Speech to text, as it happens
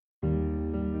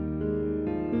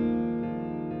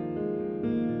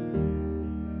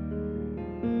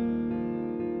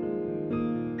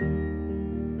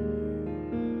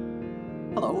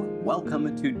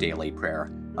Welcome to Daily Prayer,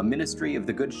 a ministry of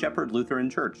the Good Shepherd Lutheran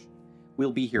Church.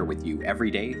 We'll be here with you every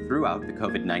day throughout the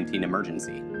COVID-19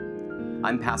 emergency.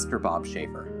 I'm Pastor Bob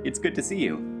Schaefer. It's good to see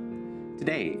you.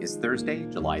 Today is Thursday,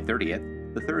 July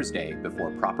 30th, the Thursday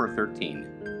before Proper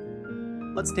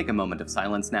 13. Let's take a moment of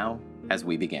silence now as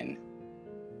we begin.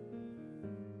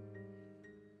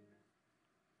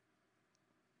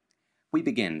 We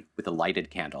begin with a lighted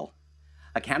candle.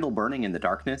 A candle burning in the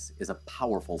darkness is a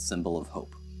powerful symbol of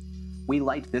hope. We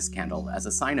light this candle as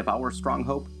a sign of our strong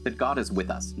hope that God is with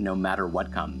us no matter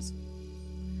what comes.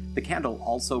 The candle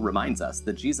also reminds us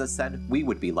that Jesus said we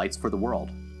would be lights for the world.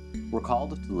 We're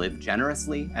called to live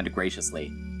generously and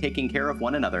graciously, taking care of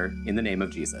one another in the name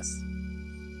of Jesus.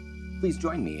 Please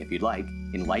join me, if you'd like,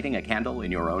 in lighting a candle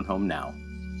in your own home now.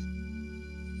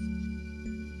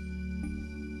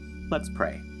 Let's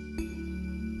pray.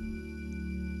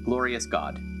 Glorious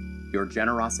God, your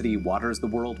generosity waters the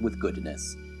world with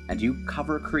goodness, and you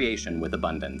cover creation with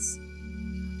abundance.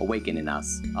 Awaken in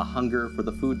us a hunger for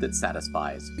the food that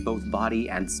satisfies both body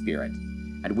and spirit,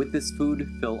 and with this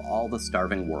food fill all the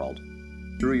starving world.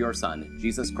 Through your Son,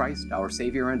 Jesus Christ, our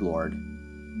Savior and Lord.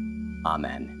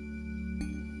 Amen.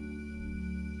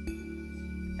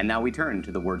 And now we turn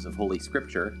to the words of Holy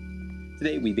Scripture.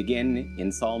 Today we begin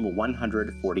in Psalm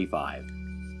 145.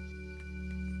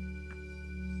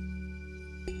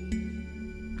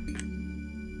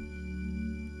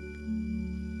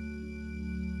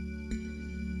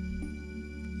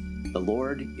 The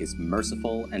Lord is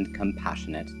merciful and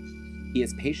compassionate. He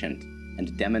is patient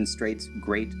and demonstrates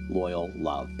great loyal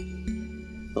love.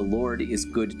 The Lord is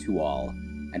good to all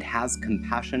and has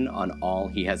compassion on all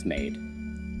he has made.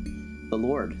 The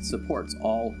Lord supports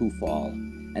all who fall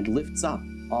and lifts up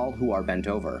all who are bent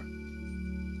over.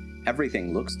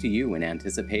 Everything looks to you in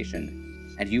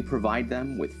anticipation, and you provide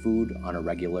them with food on a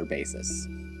regular basis.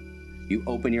 You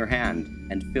open your hand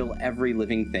and fill every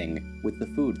living thing with the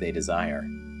food they desire.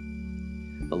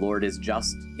 The Lord is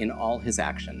just in all his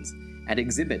actions and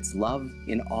exhibits love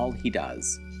in all he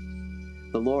does.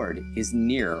 The Lord is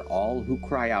near all who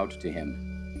cry out to him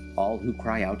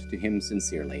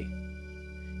sincerely.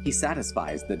 He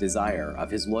satisfies the desire of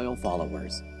his loyal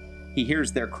followers. He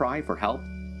hears their cry for help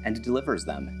and delivers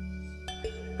them.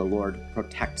 The Lord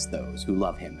protects those who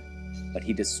love him, but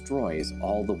he destroys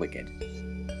all the wicked.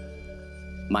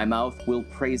 My mouth will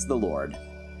praise the Lord.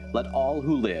 Let all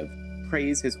who live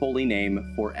praise his holy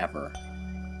name forever.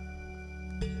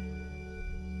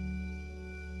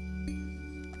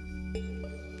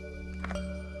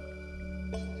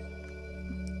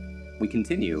 We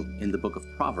continue in the book of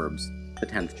Proverbs, the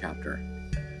 10th chapter.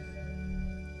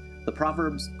 The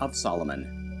Proverbs of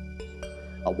Solomon.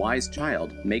 A wise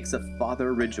child makes a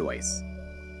father rejoice,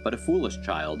 but a foolish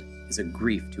child is a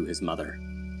grief to his mother.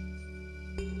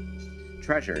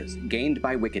 Treasures gained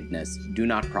by wickedness do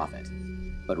not profit,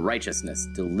 but righteousness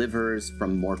delivers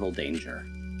from mortal danger.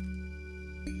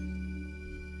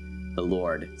 The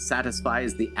Lord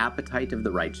satisfies the appetite of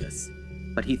the righteous,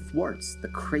 but he thwarts the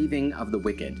craving of the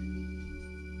wicked.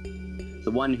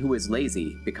 The one who is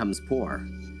lazy becomes poor,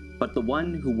 but the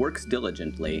one who works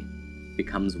diligently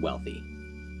becomes wealthy.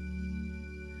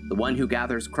 The one who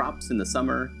gathers crops in the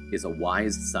summer is a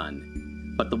wise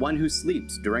son, but the one who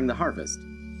sleeps during the harvest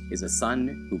is a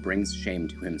son who brings shame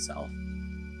to himself.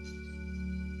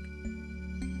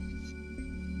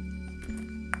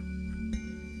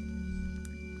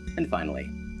 And finally,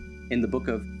 in the book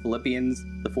of Philippians,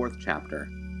 the 4th chapter.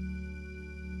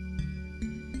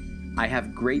 I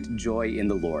have great joy in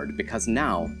the Lord, because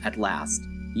now, at last,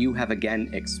 you have again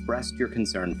expressed your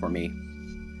concern for me.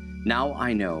 Now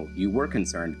I know you were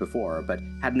concerned before, but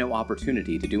had no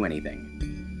opportunity to do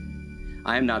anything.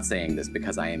 I am not saying this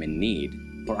because I am in need,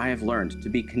 for I have learned to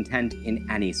be content in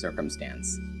any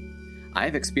circumstance. I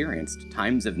have experienced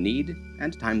times of need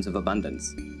and times of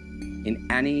abundance. In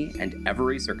any and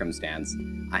every circumstance,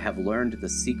 I have learned the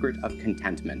secret of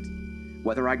contentment.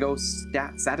 Whether I go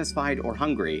satisfied or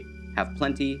hungry, have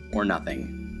plenty or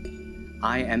nothing,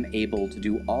 I am able to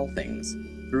do all things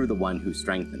through the one who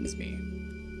strengthens me.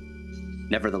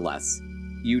 Nevertheless,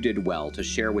 you did well to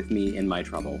share with me in my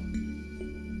trouble.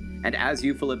 And as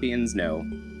you Philippians know,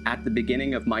 at the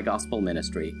beginning of my gospel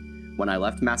ministry, when I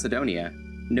left Macedonia,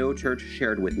 no church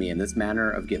shared with me in this manner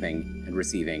of giving and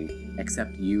receiving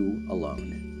except you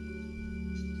alone.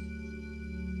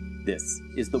 This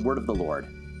is the word of the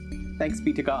Lord. Thanks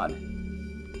be to God.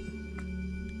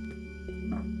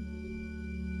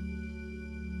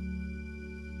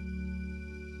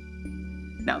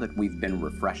 Now that we've been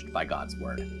refreshed by God's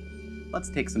word, let's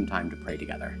take some time to pray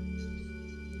together.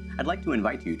 I'd like to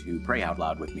invite you to pray out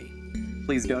loud with me.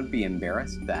 Please don't be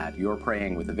embarrassed that you're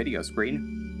praying with a video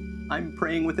screen. I'm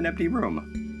praying with an empty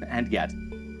room. And yet,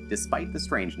 despite the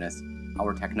strangeness,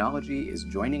 our technology is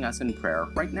joining us in prayer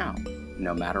right now,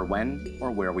 no matter when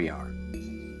or where we are.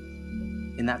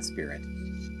 In that spirit,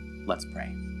 let's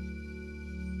pray.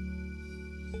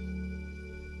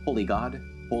 Holy God,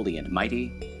 holy and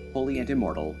mighty, holy and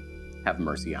immortal, have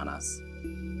mercy on us.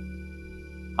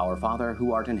 Our Father,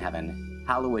 who art in heaven,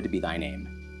 hallowed be thy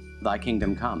name. Thy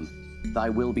kingdom come, thy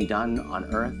will be done on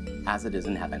earth as it is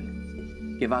in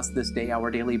heaven. Give us this day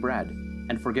our daily bread,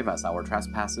 and forgive us our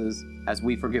trespasses, as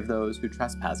we forgive those who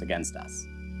trespass against us.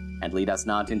 And lead us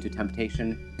not into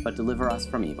temptation, but deliver us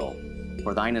from evil.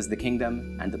 For thine is the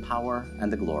kingdom, and the power,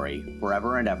 and the glory,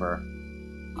 forever and ever.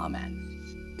 Amen.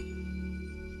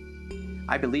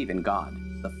 I believe in God,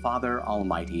 the Father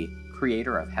Almighty,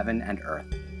 creator of heaven and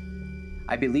earth.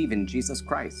 I believe in Jesus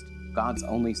Christ, God's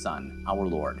only Son, our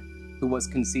Lord, who was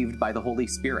conceived by the Holy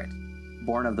Spirit,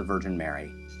 born of the Virgin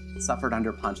Mary, suffered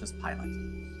under Pontius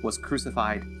Pilate, was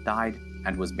crucified, died,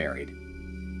 and was buried.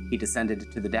 He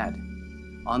descended to the dead.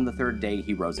 On the third day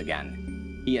he rose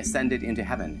again. He ascended into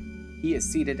heaven. He is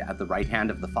seated at the right hand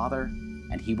of the Father,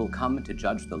 and he will come to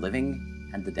judge the living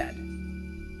and the dead.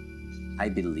 I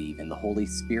believe in the Holy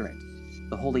Spirit,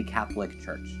 the Holy Catholic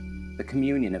Church, the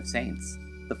communion of saints,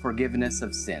 the forgiveness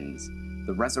of sins,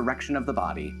 the resurrection of the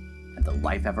body, and the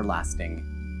life everlasting.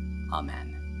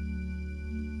 Amen.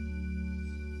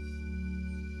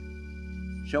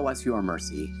 Show us your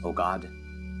mercy, O God,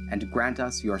 and grant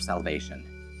us your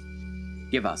salvation.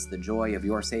 Give us the joy of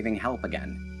your saving help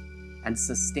again, and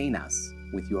sustain us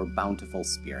with your bountiful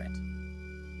Spirit.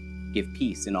 Give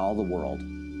peace in all the world,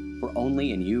 for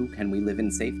only in you can we live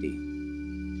in safety.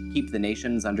 Keep the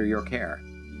nations under your care,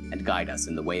 and guide us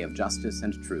in the way of justice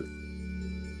and truth.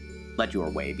 Let your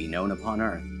way be known upon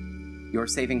earth, your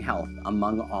saving health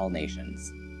among all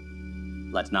nations.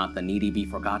 Let not the needy be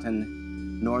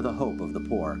forgotten, nor the hope of the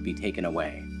poor be taken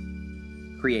away.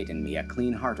 Create in me a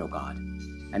clean heart, O God,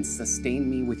 and sustain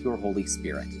me with your Holy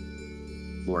Spirit.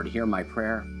 Lord, hear my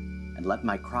prayer, and let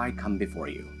my cry come before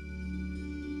you.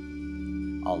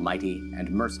 Almighty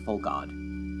and merciful God,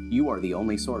 you are the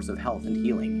only source of health and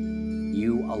healing.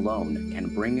 You alone can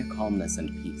bring calmness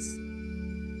and peace.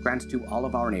 Grant to all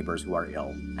of our neighbors who are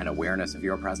ill an awareness of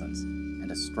your presence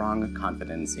and a strong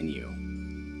confidence in you.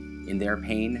 In their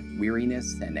pain,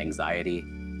 weariness, and anxiety,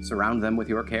 surround them with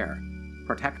your care.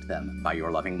 Protect them by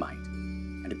your loving might,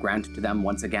 and grant to them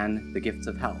once again the gifts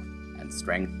of health and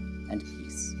strength and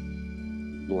peace.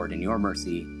 Lord, in your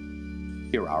mercy,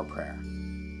 hear our prayer.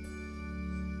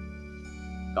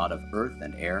 God of earth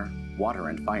and air, water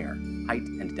and fire, height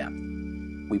and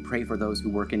depth, we pray for those who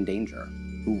work in danger,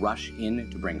 who rush in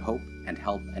to bring hope and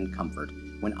help and comfort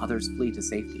when others flee to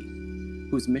safety,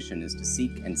 whose mission is to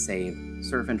seek and save,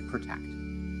 serve and protect,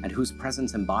 and whose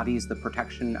presence embodies the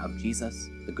protection of Jesus,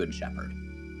 the Good Shepherd.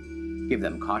 Give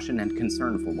them caution and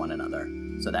concern for one another,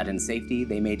 so that in safety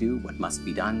they may do what must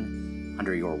be done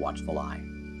under your watchful eye.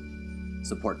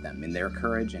 Support them in their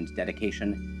courage and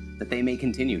dedication, that they may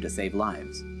continue to save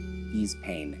lives, ease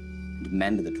pain, and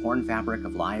mend the torn fabric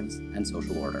of lives and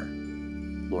social order.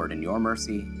 Lord, in your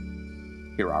mercy,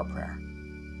 hear our prayer.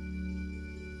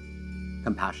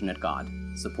 Compassionate God,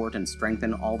 support and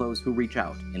strengthen all those who reach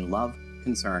out in love,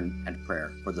 concern, and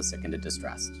prayer for the sick and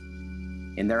distressed.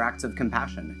 In their acts of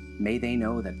compassion, may they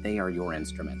know that they are your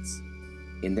instruments.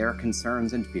 In their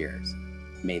concerns and fears,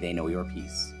 may they know your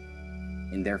peace.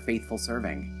 In their faithful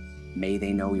serving, may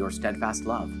they know your steadfast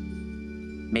love.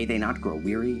 May they not grow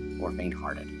weary or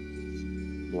faint-hearted.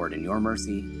 Lord, in your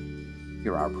mercy,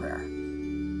 hear our prayer.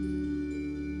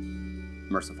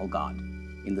 Merciful God,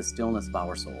 in the stillness of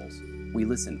our souls, we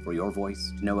listen for your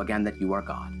voice to know again that you are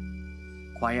God.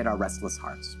 Quiet our restless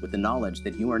hearts with the knowledge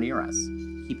that you are near us,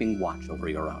 keeping watch over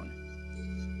your own.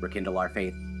 Rekindle our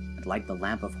faith and light the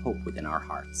lamp of hope within our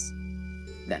hearts.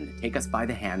 Then take us by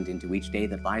the hand into each day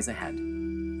that lies ahead,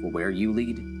 for where you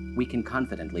lead, we can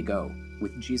confidently go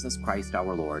with Jesus Christ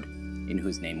our Lord, in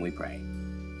whose name we pray.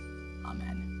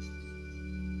 Amen.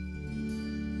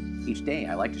 Each day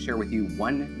I like to share with you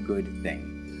one good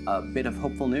thing, a bit of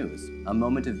hopeful news, a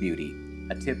moment of beauty,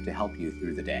 a tip to help you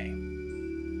through the day.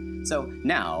 So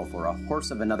now for a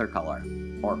horse of another color,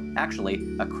 or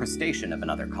actually a crustacean of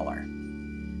another color.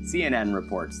 CNN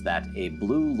reports that a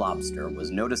blue lobster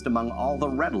was noticed among all the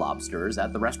red lobsters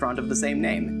at the restaurant of the same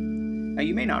name. Now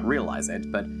you may not realize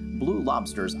it, but blue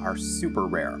lobsters are super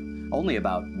rare. Only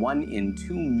about 1 in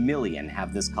 2 million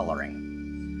have this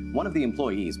coloring. One of the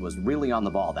employees was really on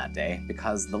the ball that day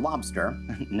because the lobster,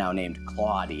 now named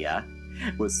Claudia,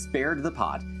 was spared the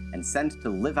pot and sent to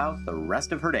live out the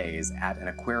rest of her days at an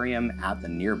aquarium at the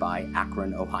nearby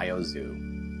Akron, Ohio Zoo.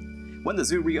 When the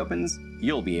zoo reopens,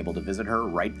 you'll be able to visit her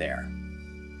right there.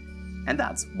 And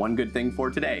that's one good thing for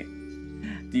today.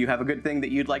 Do you have a good thing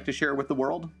that you'd like to share with the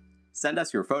world? Send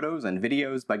us your photos and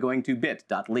videos by going to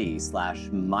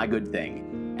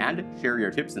bit.ly/mygoodthing and share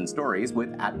your tips and stories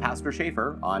with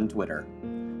 @PastorSchaefer on Twitter.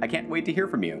 I can't wait to hear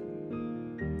from you.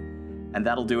 And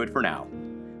that'll do it for now.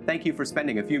 Thank you for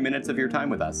spending a few minutes of your time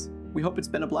with us. We hope it's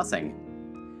been a blessing.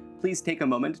 Please take a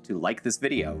moment to like this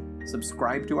video,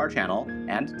 subscribe to our channel,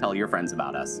 and tell your friends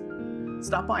about us.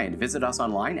 Stop by and visit us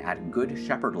online at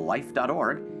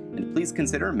goodshepherdlife.org, and please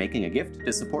consider making a gift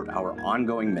to support our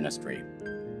ongoing ministry.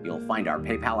 You'll find our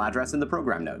PayPal address in the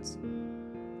program notes.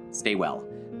 Stay well,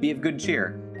 be of good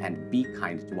cheer, and be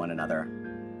kind to one another.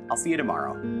 I'll see you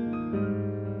tomorrow.